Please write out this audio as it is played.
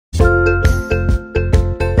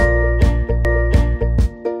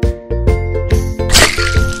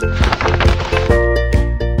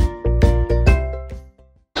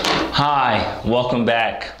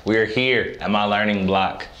We're here at my learning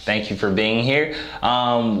block. Thank you for being here.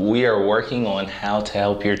 We are working on how to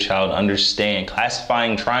help your child understand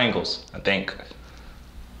classifying triangles.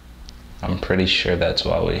 I'm pretty sure that's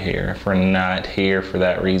why we're here. If we're not here for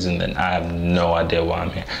that reason, then I have no idea why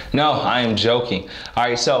I'm here. No, I am joking. All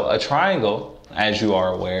right, so a triangle, as you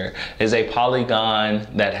are aware, is a polygon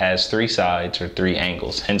that has 3 sides or 3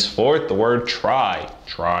 angles. Henceforth, the word triangle,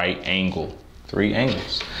 3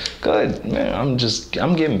 angles. Good, man, I'm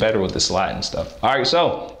getting better with this Latin stuff. All right,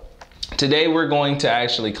 so today we're going to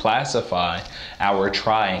actually classify our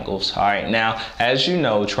triangles. All right, now, as you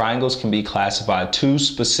know, triangles can be classified 2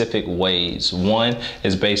 specific ways. One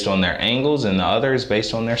is based on their angles and the other is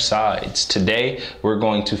based on their sides. Today, we're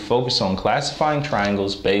going to focus on classifying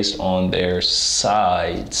triangles based on their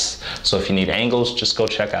sides. So if you need angles, just go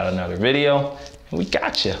check out another video and we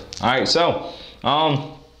got you. All right, so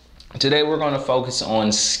today we're going to focus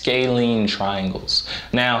on scalene triangles.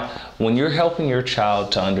 Now, when you're helping your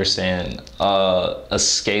child to understand a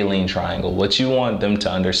scalene triangle, what you want them to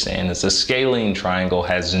understand is a scalene triangle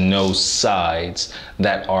has no sides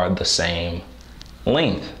that are the same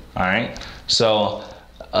length. All right, so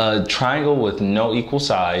a triangle with no equal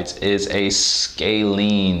sides is a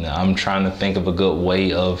scalene. I'm trying to think of a good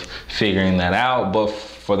way of figuring that out, but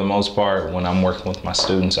for the most part, when I'm working with my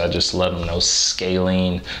students, I just let them know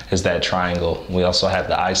scalene is that triangle. We also have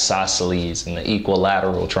the isosceles and the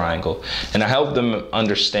equilateral triangle. And I help them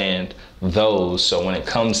understand those. So when it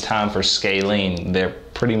comes time for scalene, they're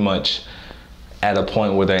pretty much at a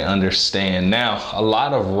point where they understand. Now, a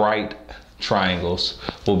lot of right triangles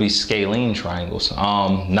will be scalene triangles.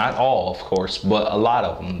 Not all, of course, but a lot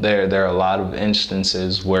of them. There are a lot of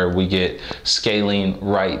instances where we get scalene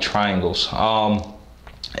right triangles.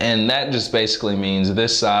 And that just basically means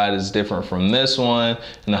this side is different from this one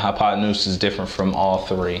and the hypotenuse is different from all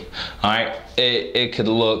 3. All right, it could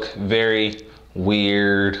look very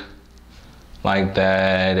weird like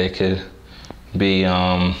that. It could be,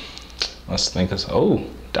 let's think of,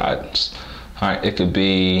 dots. All right, it could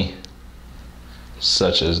be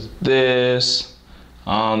such as this.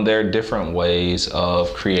 There are different ways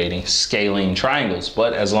of creating scalene triangles,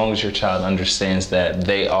 but as long as your child understands that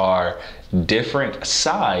they are different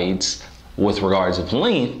sides with regards of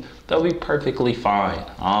length, they'll be perfectly fine.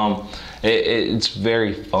 It's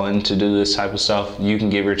very fun to do this type of stuff. You can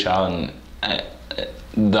give your child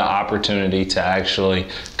the opportunity to actually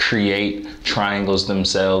create triangles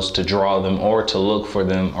themselves, to draw them or to look for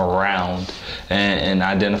them around and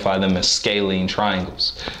identify them as scalene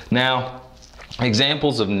triangles. Now,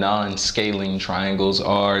 examples of non-scalene triangles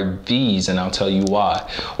are these, and I'll tell you why.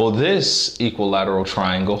 Well, this equilateral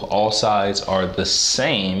triangle, all sides are the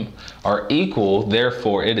same, are equal,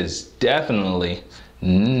 therefore it is definitely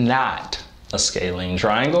not a scalene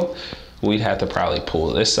triangle. We'd have to probably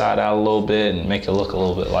pull this side out a little bit and make it look a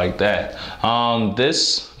little bit like that.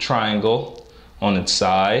 This triangle on its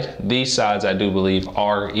side, these sides I do believe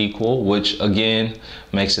are equal, which again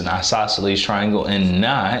makes an isosceles triangle and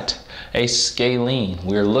not a scalene.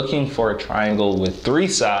 We're looking for a triangle with 3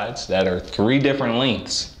 sides that are 3 different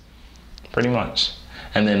lengths, pretty much.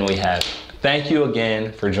 And then we have, thank you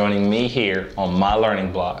again for joining me here on my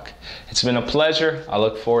learning block. It's been a pleasure. I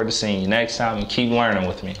look forward to seeing you next time and keep learning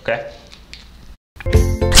with me, okay?